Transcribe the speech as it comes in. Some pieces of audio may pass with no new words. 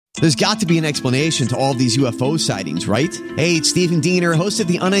There's got to be an explanation to all of these UFO sightings, right? Hey, it's Stephen Diener, host of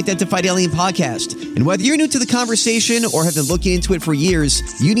the Unidentified Alien Podcast. And whether you're new to the conversation or have been looking into it for years,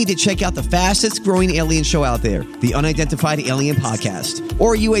 you need to check out the fastest growing alien show out there, the Unidentified Alien Podcast,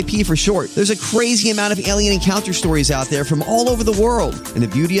 or UAP for short. There's a crazy amount of alien encounter stories out there from all over the world. And the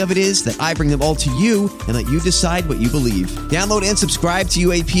beauty of it is that I bring them all to you and let you decide what you believe. Download and subscribe to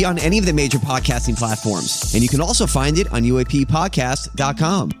UAP on any of the major podcasting platforms. And you can also find it on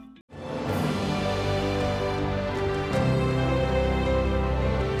UAPpodcast.com.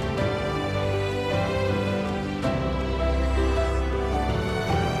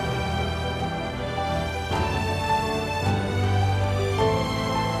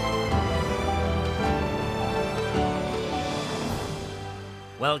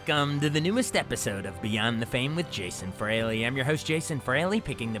 Welcome to the newest episode of Beyond the Fame with Jason Fraley. I'm your host, Jason Fraley,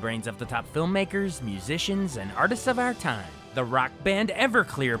 picking the brains of the top filmmakers, musicians, and artists of our time. The rock band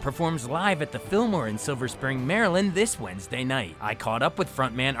Everclear performs live at the Fillmore in Silver Spring, Maryland this Wednesday night. I caught up with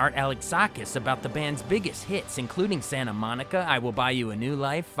frontman Art Alexakis about the band's biggest hits, including Santa Monica, I Will Buy You a New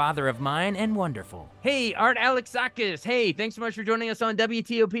Life, Father of Mine, and Wonderful. Hey, Art Alexakis. Hey, thanks so much for joining us on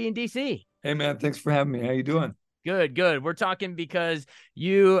WTOP in DC. Hey, man, thanks for having me. How you doing? Good. We're talking because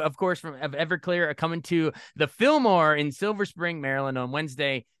you, of course, of Everclear are coming to the Fillmore in Silver Spring, Maryland on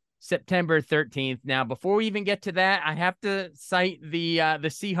Wednesday, September 13th. Now, before we even get to that, I have to cite the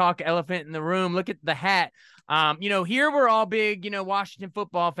Seahawk elephant in the room. Look at the hat. Here we're all big, Washington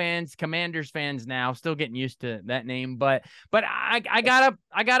football fans, Commanders fans now, still getting used to that name. But I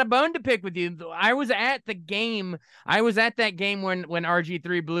got a bone to pick with you. I was at that game when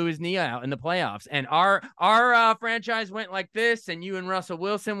RG3 blew his knee out in the playoffs, and our franchise went like this, and you and Russell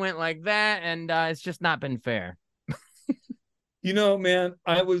Wilson went like that, and it's just not been fair. Man,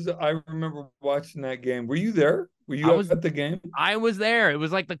 I remember watching that game. Were you there? Were you at the game? I was there. It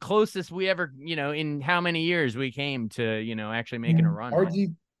was like the closest we ever, in how many years we came to, actually making a run.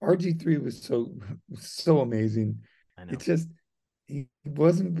 RG3 was so amazing. I know. It's just, he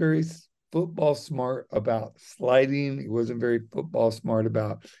wasn't very football smart about sliding. He wasn't very football smart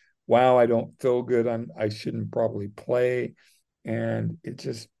about, wow, I don't feel good. I shouldn't probably play. And it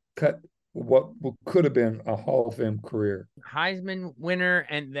just cut what could have been a Hall of Fame career. Heisman winner,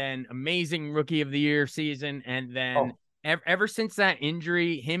 and then amazing Rookie of the Year season, and then ever since that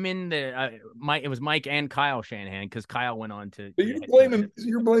injury, him and it was Mike and Kyle Shanahan, because Kyle went on to. But you're blaming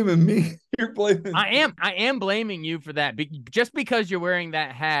me. You're blaming. I am blaming you for that. Just because you're wearing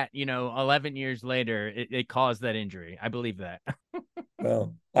that hat, 11 years later, it caused that injury. I believe that.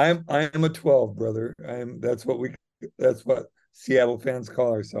 Well, I am a 12, brother. That's what Seattle fans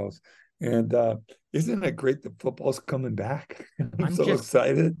call ourselves. And isn't it great that football's coming back? I'm so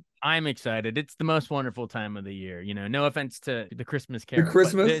excited. I'm excited. It's the most wonderful time of the year. No offense to the Christmas Carol. The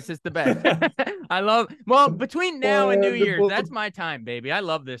Christmas? This is the best. Between now and New Year's, that's my time, baby. I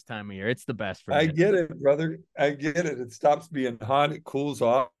love this time of year. It's the best for me. I get it, brother. I get it. It stops being hot. It cools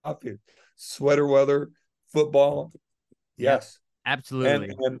off. It's sweater weather, football. Yes.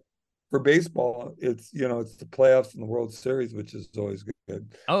 Absolutely. And for baseball, it's the playoffs and the World Series, which is always good.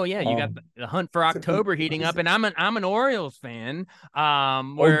 Oh yeah, you got the hunt for October heating up, and I'm an Orioles fan.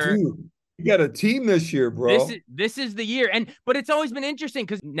 Dude, you got a team this year, bro. This is the year, but it's always been interesting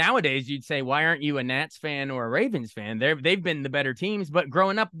because nowadays you'd say, why aren't you a Nats fan or a Ravens fan? They've been the better teams, but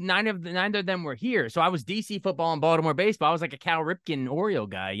growing up, neither of them were here. So I was DC football and Baltimore baseball. I was like a Cal Ripken Oriole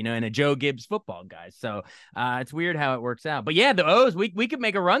guy, and a Joe Gibbs football guy. So it's weird how it works out. But yeah, the O's, we could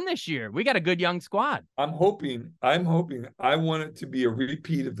make a run this year. We got a good young squad. I'm hoping. I want it to be a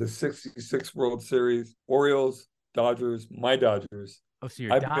repeat of the '66 World Series. Orioles, Dodgers, my Dodgers. Oh, so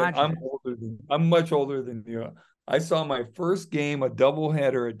you're Dodgers. I'm much older than you. I saw my first game, a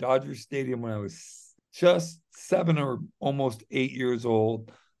doubleheader at Dodger Stadium when I was just 7 or almost 8 years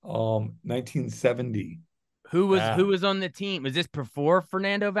old, 1970. Who was on the team? Was this before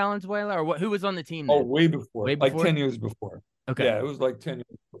Fernando Valenzuela, or what? Who was on the team then? Oh, way before, like 10 years before. Okay. Yeah, it was like 10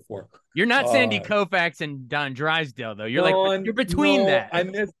 years before. You're not Sandy Koufax and Don Drysdale, though. You're between that.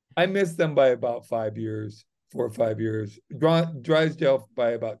 I missed them by about 5 years. 4 or 5 years. Drysdale by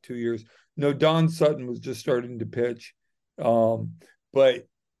about 2 years. No, Don Sutton was just starting to pitch. But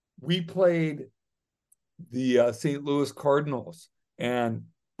we played the St. Louis Cardinals and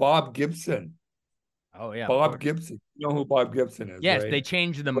Bob Gibson. Oh, yeah. Bob Gibson. You know who Bob Gibson is, yes, right? They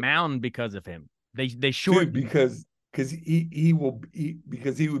changed the mound because of him. They shortened. Dude, because he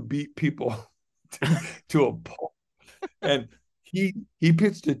would beat people to a pulp. And he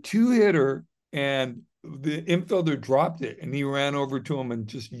pitched a 2-hitter, and the infielder dropped it, and he ran over to him and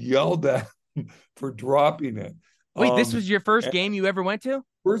just yelled at him for dropping it. Wait, this was your first And game you ever went to?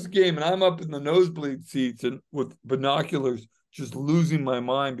 first game, and I'm up in the nosebleed seats and with binoculars, just losing my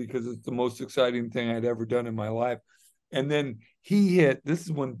mind because it's the most exciting thing I'd ever done in my life. And then he hit. This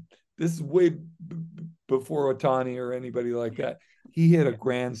is way before Otani or anybody like that. He hit a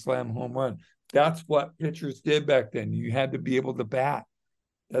grand slam home run. That's what pitchers did back then. You had to be able to bat.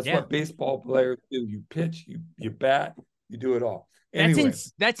 That's Yeah. what baseball players do. You pitch, you bat, you do it all. That's Anyway,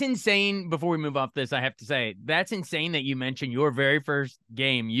 that's insane. Before we move off this, I have to say that's insane that you mentioned your very first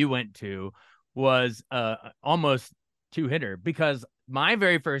game you went to was almost two-hitter, because my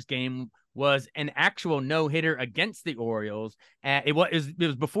very first game was an actual no-hitter against the Orioles. It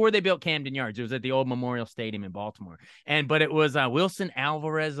was before they built Camden Yards. It was at the old Memorial Stadium in Baltimore. But it was Wilson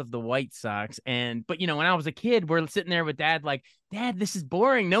Alvarez of the White Sox. But when I was a kid, we're sitting there with Dad, like, Dad, this is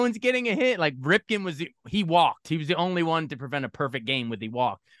boring. No one's getting a hit. Like, Ripken he walked. He was the only one to prevent a perfect game with the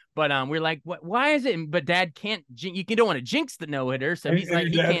walk. But we're like, why is it? But Dad can't. You don't want to jinx the no-hitter, so he's like,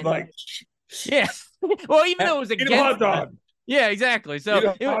 he can't. like, yeah. Well, even though it was against hot dog. Yeah, exactly. So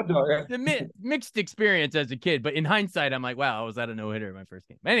it was the mixed experience as a kid, but in hindsight, I'm like, wow, I was at a no hitter in my first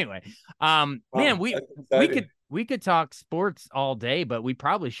game. Anyway, man, we could talk sports all day, but we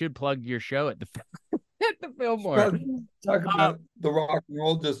probably should plug your show at the at the Fillmore. Talk about the rock and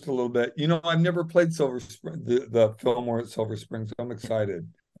roll just a little bit. I've never played Silver Spring, the Fillmore at Silver Springs. I'm excited.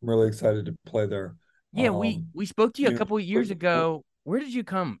 I'm really excited to play there. Yeah, we spoke to you a couple of years ago. Where did you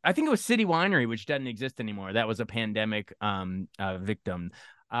come? I think it was City Winery, which doesn't exist anymore. That was a pandemic victim.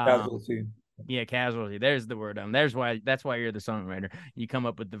 Casualty. Yeah, casualty. There's the word. That's why you're the songwriter. You come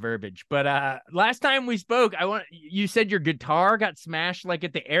up with the verbiage. But last time we spoke, you said your guitar got smashed like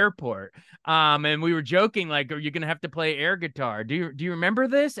at the airport. And we were joking, like, are you gonna have to play air guitar? Do you remember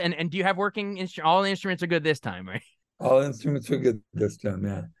this? And do you have working all the instruments are good this time, right? All instruments are good this time,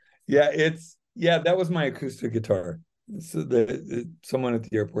 yeah. That was my acoustic guitar. So someone at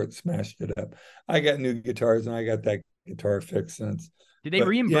the airport smashed it up. I got new guitars and I got that guitar fixed since. Did they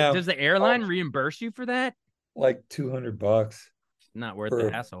reimburse? Yeah, does the airline reimburse you for that? Like $200. Not worth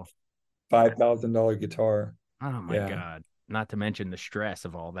the hassle. $5,000 guitar. Oh my God! Not to mention the stress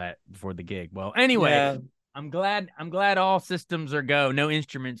of all that before the gig. Well, anyway, I'm glad all systems are go. No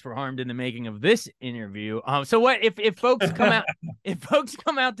instruments were harmed in the making of this interview. So what if folks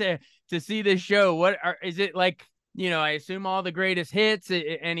come out to see this show? Is it like? I assume all the greatest hits.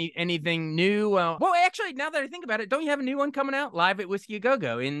 Anything new? Well, actually, now that I think about it, don't you have a new one coming out live at Whiskey A Go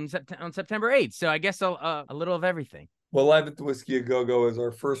Go on September 8th? So I guess a little of everything. Well, Live at the Whiskey A Go Go is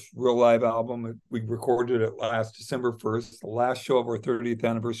our first real live album. We recorded it last December 1st, the last show of our 30th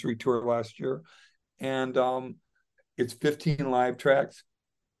anniversary tour last year, and it's 15 live tracks,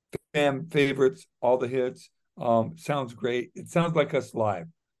 fan favorites, all the hits. Sounds great. It sounds like us live.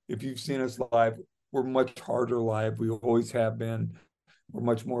 If you've seen us live, we're much harder live. We always have been. We're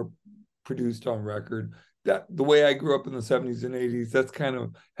much more produced on record. That the way I grew up in the 70s and 80s, that's kind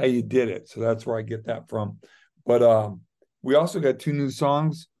of how you did it. So that's where I get that from. But we also got 2 new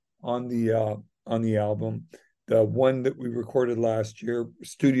songs on the album. The one that we recorded last year,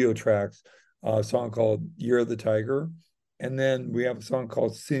 studio tracks, a song called Year of the Tiger. And then we have a song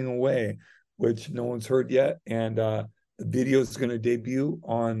called Sing Away, which no one's heard yet. And the video is going to debut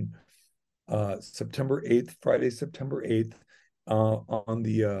on September 8th, Friday, September 8th, on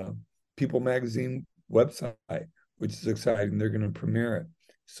the People Magazine website, which is exciting. They're going to premiere it.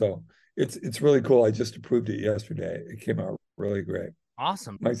 So it's really cool. I just approved it yesterday. It came out really great.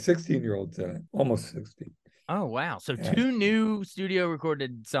 Awesome. My 16-year-old's in it, almost 60. Oh, wow. So 2 new studio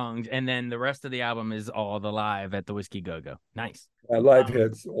recorded songs, and then the rest of the album is all the live at the Whiskey Go Go. Nice. Live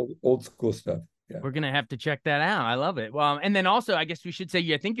hits, old school stuff. Yeah. We're going to have to check that out. I love it. Well, and then also, I guess we should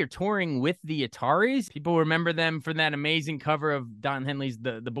say, I think you're touring with the Ataris. People remember them for that amazing cover of Don Henley's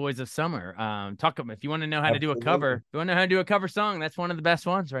The Boys of Summer. If you want to know how to do a cover, if you want to know how to do a cover song, that's one of the best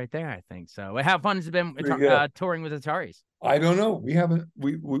ones right there, I think. So how fun has it been touring with Ataris? I don't know.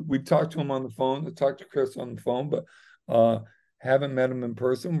 We've talked to him on the phone. I talked to Chris on the phone, but haven't met him in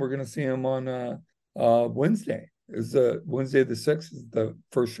person. We're going to see him on Wednesday. Is Wednesday the 6th is the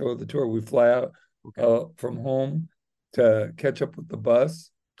first show of the tour. We fly out from home to catch up with the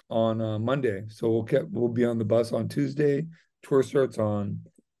bus on Monday. So we'll be on the bus on Tuesday. Tour starts on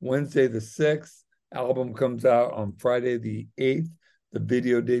Wednesday the 6th. Album comes out on Friday the 8th. The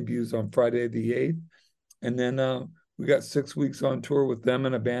video debuts on Friday the 8th. And then we got 6 weeks on tour with them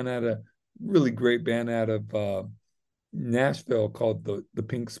and a really great band out of Nashville called the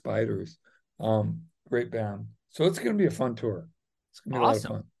Pink Spiders. Great band. So it's going to be a fun tour. It's going to be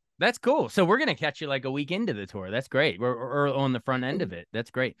awesome. A lot of fun. That's cool. So we're going to catch you like a week into the tour. That's great. We're on the front end of it.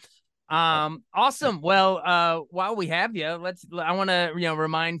 That's great. Awesome. Well, while we have you, I want to,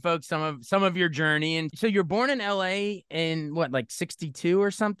 remind folks some of your journey. And so you're born in LA in what, like 62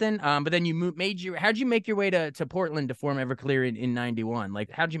 or something? But then you how'd you make your way to Portland to form Everclear in 91? Like,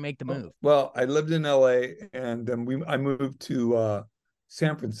 how'd you make the move? Well, I lived in LA, and then I moved to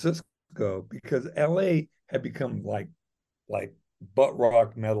San Francisco because LA had become like butt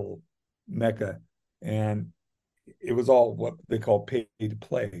rock metal mecca, and it was all what they call pay to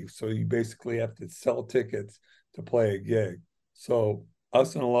play. So you basically have to sell tickets to play a gig. So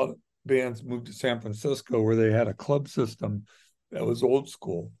us and a lot of bands moved to San Francisco, where they had a club system that was old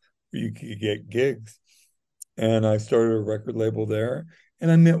school, where you could get gigs. And I started a record label there.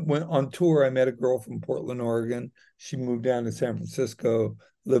 And went on tour. I met a girl from Portland, Oregon. She moved down to San Francisco,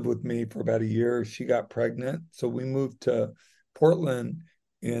 lived with me for about a year. She got pregnant. So we moved to Portland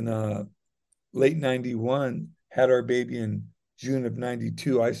in late 91, had our baby in June of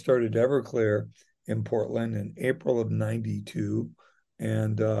 92. I started Everclear in Portland in April of 92,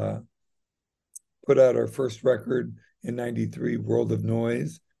 and put out our first record in 93, World of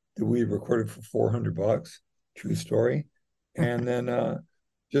Noise, that we recorded for $400. True story. And then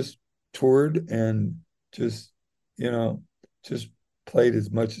just toured and just played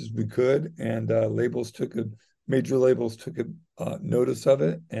as much as we could. And major labels took notice of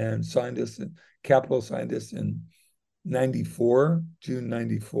it and signed us. Capitol signed us in 94, June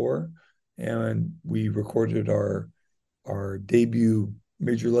 94. And we recorded our debut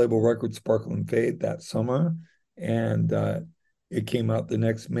major label record, Sparkle and Fade, that summer. And it came out the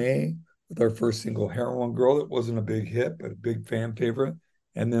next May with our first single, Heroin Girl. It wasn't a big hit, but a big fan favorite.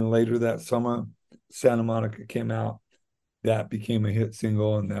 And then later that summer, Santa Monica came out. That became a hit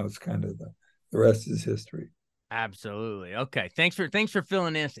single, and that was kind of the rest is history. Absolutely. Okay. Thanks for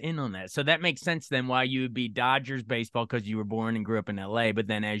filling us in on that. So that makes sense then why you would be Dodgers baseball, because you were born and grew up in LA. But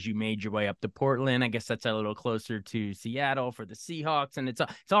then as you made your way up to Portland, I guess that's a little closer to Seattle for the Seahawks. And it's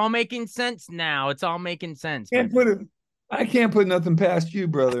all making sense now. It's all making sense. I can't put nothing past you,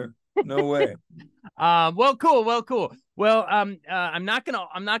 brother. No way. Well, cool. Well, I'm not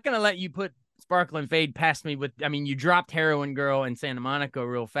gonna let you put Sparkle and Fade past me you dropped Heroin Girl and Santa Monica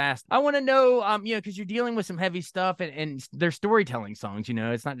real fast. I want to know, because you're dealing with some heavy stuff and they're storytelling songs,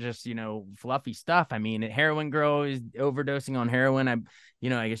 it's not just, fluffy stuff. Heroin Girl is overdosing on heroin.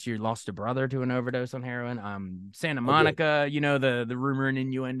 I guess you lost a brother to an overdose on heroin. Santa Monica, the rumor and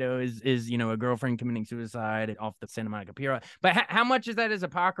innuendo is, a girlfriend committing suicide off the Santa Monica Pier. But how much is that is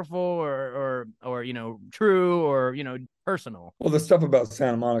apocryphal or true or, personal? Well, the stuff about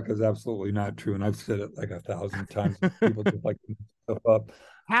Santa Monica is absolutely not true. And I've said it like 1,000 times. People just like to make stuff up.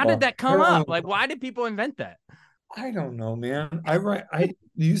 How did that come up? Like, why did people invent that? I don't know, man.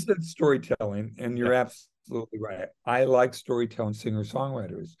 You said storytelling, and you're absolutely right. I like storytelling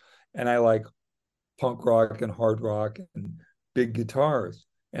singer-songwriters, and I like punk rock and hard rock and big guitars.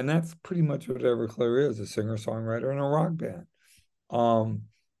 And that's pretty much what Everclear is, a singer-songwriter and a rock band.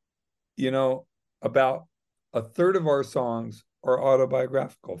 About a third of our songs are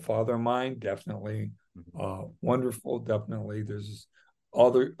autobiographical. Father of Mine, definitely. Wonderful, definitely. There's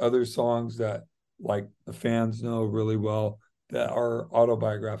other songs that, like, the fans know really well that are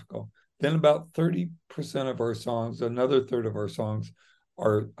autobiographical. Then about 30% of our songs, another third of our songs,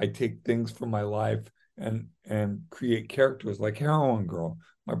 I take things from my life and create characters, like Heroin Girl.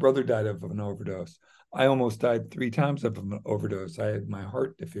 My brother died of an overdose. I almost died 3 times of an overdose. I had my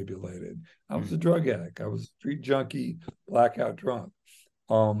heart defibrillated. I was a drug addict. I was a street junkie, blackout drunk.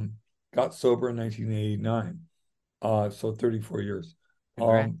 Got sober in 1989. So 34 years.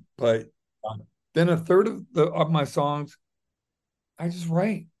 But then a third of my songs, I just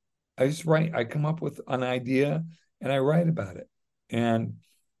write. I come up with an idea and I write about it. And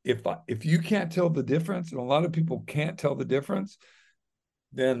if you can't tell the difference, and a lot of people can't tell the difference,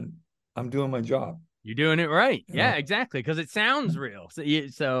 then I'm doing my job. You're doing it right. Yeah, exactly. Because it sounds real.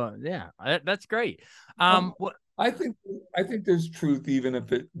 So yeah, that's great. I think there's truth, even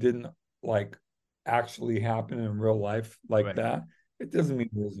if it didn't actually happen in real life that. It doesn't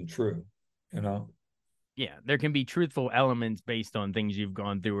mean it isn't true, Yeah, there can be truthful elements based on things you've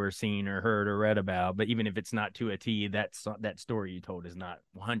gone through or seen or heard or read about. But even if it's not to a T, that story you told is not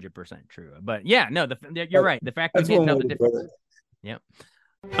 100% true. But yeah, no, you're right. The fact that you can't tell the difference. Yep.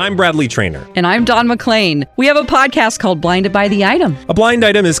 I'm Bradley Trainer. And I'm Don McClain. We have a podcast called Blinded by the Item. A blind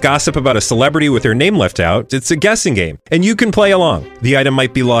item is gossip about a celebrity with their name left out. It's a guessing game, and you can play along. The item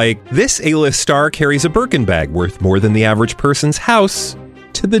might be like, this A-list star carries a Birkin bag worth more than the average person's house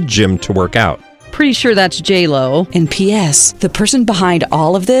to the gym to work out. Pretty sure that's J-Lo. And P.S. the person behind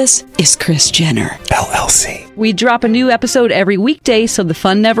all of this is Kris Jenner, LLC. We drop a new episode every weekday so the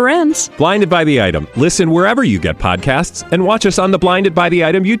fun never ends. Blinded by the Item. Listen wherever you get podcasts and watch us on the Blinded by the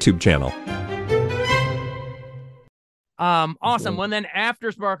Item YouTube channel. Awesome. Well, then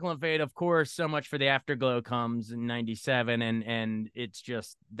after Sparkle and Fade, of course, so much for the Afterglow comes in '97, and it's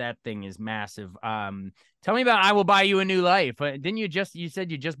just, that thing is massive. Tell me about I Will Buy You a New Life. Didn't you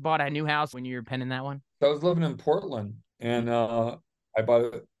said you just bought a new house when you were penning that one? I was living in Portland, and I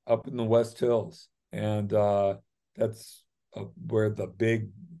bought it up in the West Hills, and that's where the big,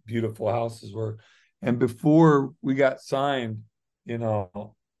 beautiful houses were. And before we got signed, me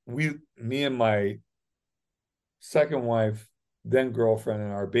and my second wife, then girlfriend,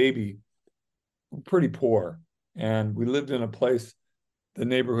 and our baby were pretty poor, and we lived in a place. The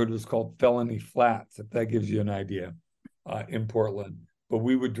neighborhood was called Felony Flats, if that gives you an idea, in Portland. But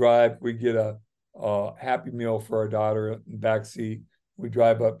we would drive, we'd get a Happy Meal for our daughter in the back seat. We'd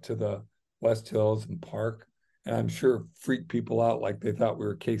drive up to the West Hills and park, and I'm sure freak people out like they thought we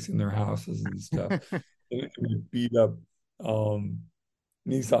were casing their houses and stuff. And we beat up Nissan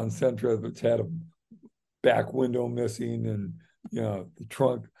Sentra that's had a back window missing, and the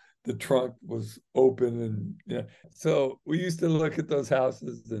trunk was open, and so we used to look at those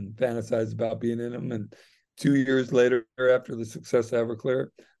houses and fantasize about being in them. And 2 years later, after the success of Everclear,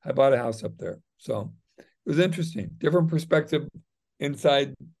 I bought a house up there. So it was interesting, different perspective,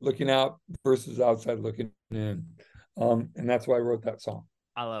 inside looking out versus outside looking in, and that's why I wrote that song.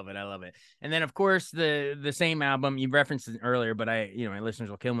 I love it. I love it. And then, of course, the same album you referenced it earlier, but my listeners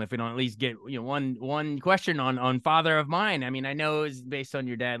will kill me if we don't at least get one question on Father of Mine. I mean, I know it's based on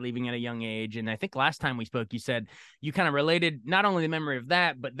your dad leaving at a young age, and I think last time we spoke, you said you kind of related not only the memory of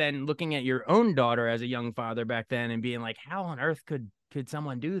that, but then looking at your own daughter as a young father back then and being like, how on earth could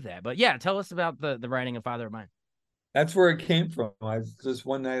someone do that? But yeah, tell us about the writing of Father of Mine. That's where it came from. I was just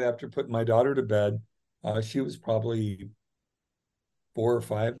one night after putting my daughter to bed. She was probably 4 or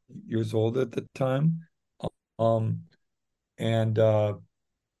 5 years old at the time.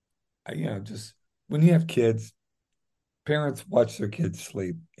 Just when you have kids, parents watch their kids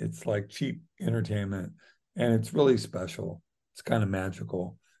sleep. It's like cheap entertainment, and it's really special. It's kind of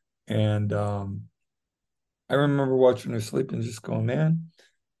magical. And I remember watching her sleep and just going, man,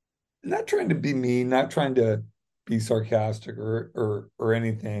 not trying to be mean, not trying to be sarcastic or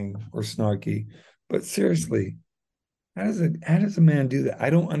anything or snarky, but seriously, how does a man do that? I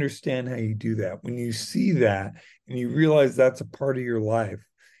don't understand how you do that. When you see that and you realize that's a part of your life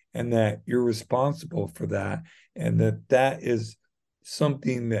and that you're responsible for that, and that is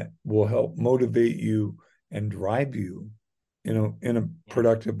something that will help motivate you and drive you, in a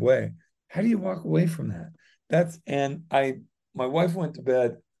productive way. How do you walk away from that? My wife went to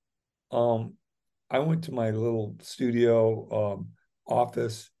bed. I went to my little studio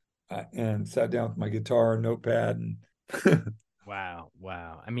office and sat down with my guitar and notepad and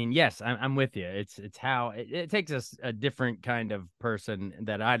Wow. I mean, yes, I'm with you. It's how it takes us a different kind of person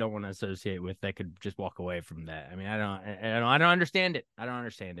that I don't want to associate with that could just walk away from that. I mean, I don't understand it. I don't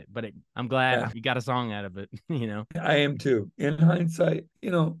understand it, but I'm glad you got a song out of it. I am too. In hindsight,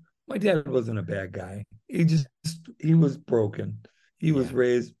 my dad wasn't a bad guy. He was broken. He was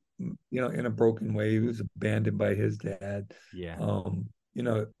raised, in a broken way. He was abandoned by his dad. Yeah.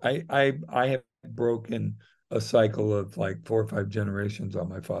 I have broken a cycle of like 4 or 5 generations on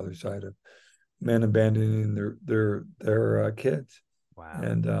my father's side of men abandoning their kids. Wow.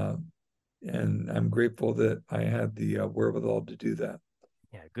 And I'm grateful that I had the wherewithal to do that.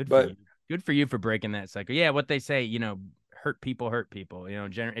 Yeah, good for you for breaking that cycle. Yeah, what they say, hurt people.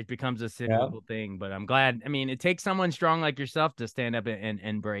 It becomes a cyclical thing, but I'm glad. I mean, it takes someone strong like yourself to stand up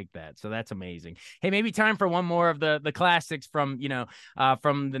and break that. So that's amazing. Hey, maybe time for one more of the classics from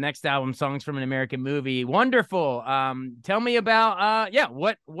the next album, Songs from an American Movie. Wonderful. Tell me about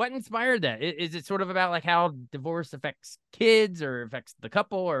what inspired that? Is it sort of about like how divorce affects kids or affects the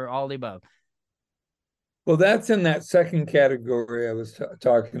couple or all the above? Well, that's in that second category I was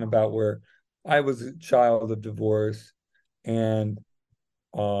talking about, where I was a child of divorce. And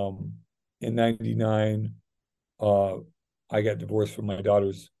in 99, I got divorced from my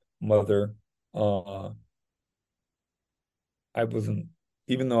daughter's mother. I wasn't,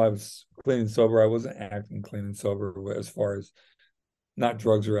 even though I was clean and sober, I wasn't acting clean and sober as far as not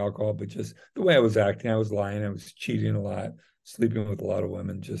drugs or alcohol, but just the way I was acting. I was lying, I was cheating a lot, sleeping with a lot of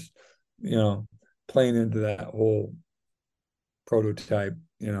women, just, playing into that whole prototype,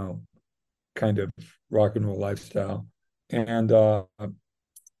 kind of rock and roll lifestyle. And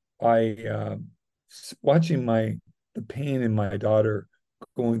watching the pain in my daughter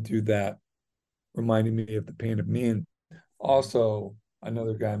going through that reminding me of the pain of me. And also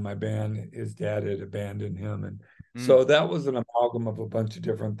another guy in my band, his dad had abandoned him. And so that was an amalgam of a bunch of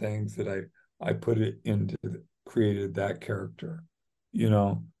different things that I put it into, created that character,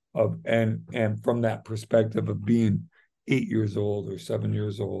 and from that perspective of being 8 years old or 7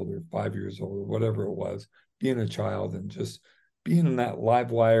 years old or 5 years old or whatever it was, being a child and just being in that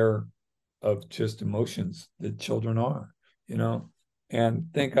live wire of just emotions that children are, and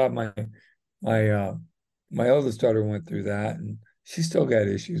thank God my oldest daughter went through that, and she still got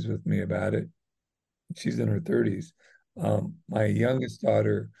issues with me about it. She's in her 30s. My youngest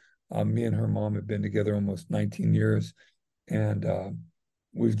daughter, me and her mom have been together almost 19 years, and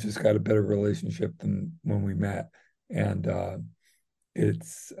we've just got a better relationship than when we met. And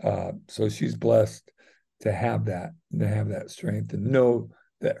it's so she's blessed to have that strength and know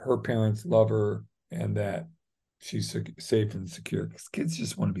that her parents love her and that she's safe and secure. Because kids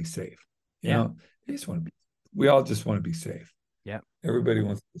just want to be safe, they just want to be. We all just want to be safe. Yeah, everybody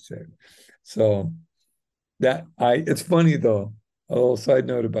wants to be safe. So it's funny though. A little side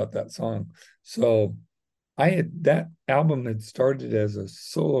note about that song. So that album had started as a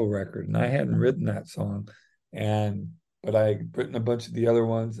solo record, and I hadn't written that song, but I had written a bunch of the other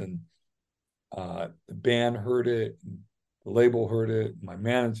ones, and the band heard it, and the label heard it, my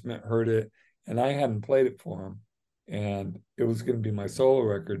management heard it, and I hadn't played it for them, and it was going to be my solo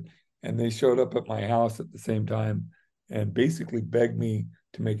record, and they showed up at my house at the same time and basically begged me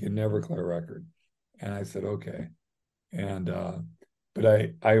to make an Everclear record, and I said okay, and but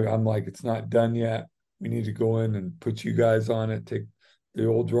I'm like, it's not done yet. We need to go in and put you guys on it, take the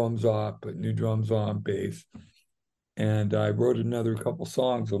old drums off, put new drums on, bass. And I wrote another couple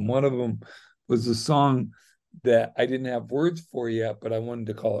songs, and one of them was a song that I didn't have words for yet, but I wanted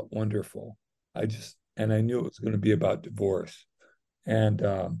to call it Wonderful. And I knew it was going to be about divorce. And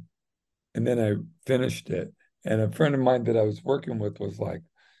then I finished it. And a friend of mine that I was working with was like,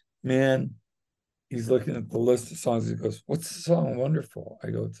 man, he's looking at the list of songs. He goes, what's the song Wonderful?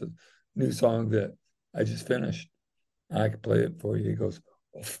 I go, it's a new song that I just finished. I could play it for you. He goes,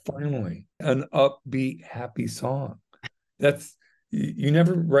 oh, finally, an upbeat, happy song. You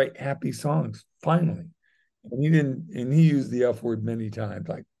never write happy songs. Finally. And he used the F word many times,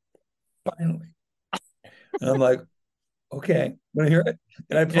 like, finally. And I'm like, okay, want to hear it?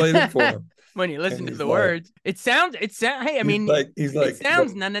 And I played it for him. When you listen to the words, it sounds, hey, I mean, it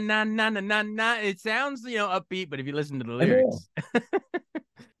sounds na na na na na na na. It sounds, upbeat, but if you listen to the lyrics,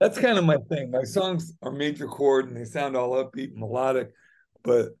 that's kind of my thing. My songs are major chord and they sound all upbeat, melodic,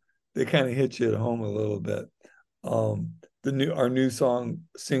 but they kind of hit you at home a little bit. Our new song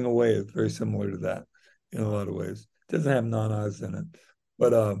 "Sing Away" is very similar to that in a lot of ways. It doesn't have nanas in it,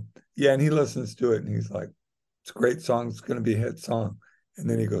 but yeah, and he listens to it and he's like, "It's a great song. It's going to be a hit song." And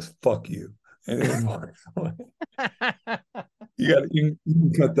then he goes, "Fuck you," and then he walks away. You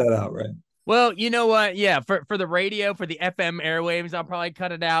can cut that out, right? Well, you know what? Yeah, for the radio, for the FM airwaves, I'll probably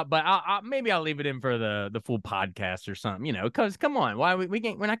cut it out, but maybe I'll leave it in for the full podcast or something. Because come on, why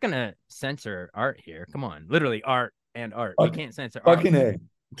we're not gonna censor art here? Come on, literally art and art. We can't censor art. Fucking A.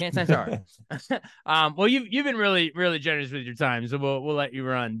 Can't censor art. Well, you've been really, really generous with your time, so we'll let you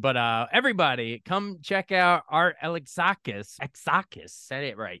run. But everybody, come check out Art Alexakis, said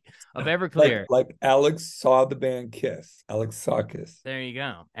it right, of Everclear. Like Alex saw the band Kiss. Alexakis. There you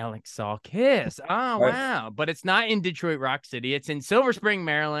go, Alexakis. Oh right. Wow! But it's not in Detroit Rock City. It's in Silver Spring,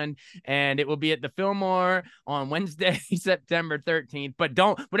 Maryland, and it will be at the Fillmore on Wednesday, September 13th. But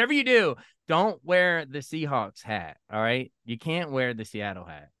whatever you do, don't wear the Seahawks hat, all right? You can't wear the Seattle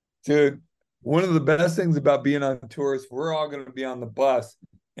hat. Dude, one of the best things about being on tour is we're all going to be on the bus,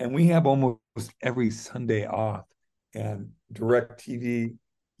 and we have almost every Sunday off. And DirecTV,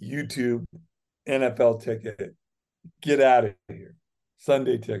 YouTube, NFL ticket, get out of here.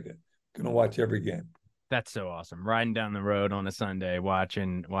 Sunday ticket, going to watch every game. That's so awesome. Riding down the road on a Sunday,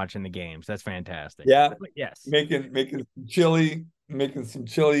 watching the games. That's fantastic. Yeah. Yes. Making some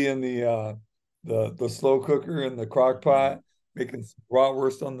chili in the slow cooker in the crock pot, making some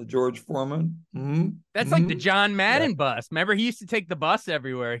bratwurst on the George Foreman. Mm-hmm. That's like the John Madden bus. Remember, he used to take the bus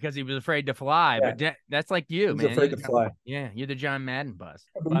everywhere because he was afraid to fly. Yeah. But that's like you, man. Afraid to fly. Yeah, you're the John Madden bus.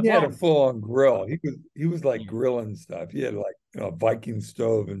 But he had a full-on grill. He was like grilling stuff. He had like a Viking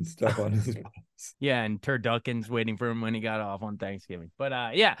stove and stuff on his bus. Yeah, and turduckens waiting for him when he got off on Thanksgiving.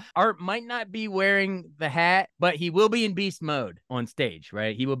 But yeah, Art might not be wearing the hat, but he will be in beast mode on stage,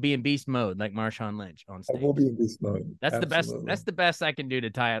 right? He will be in beast mode like Marshawn Lynch on stage. I will be in beast mode. That's Absolutely. The best. That's the best I can do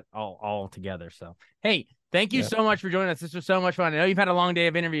to tie it all together. So, hey, Thank you so much for joining us. This was so much fun. I know you've had a long day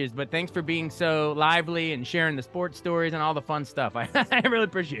of interviews, but thanks for being so lively and sharing the sports stories and all the fun stuff. I really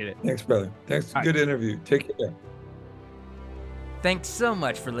appreciate it. Thanks, brother. Thanks. Good interview. Take care. Thanks so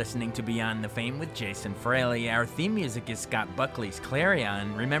much for listening to Beyond the Fame with Jason Fraley. Our theme music is Scott Buckley's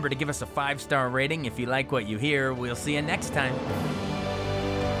Clarion. Remember to give us a 5-star rating if you like what you hear. We'll see you next time.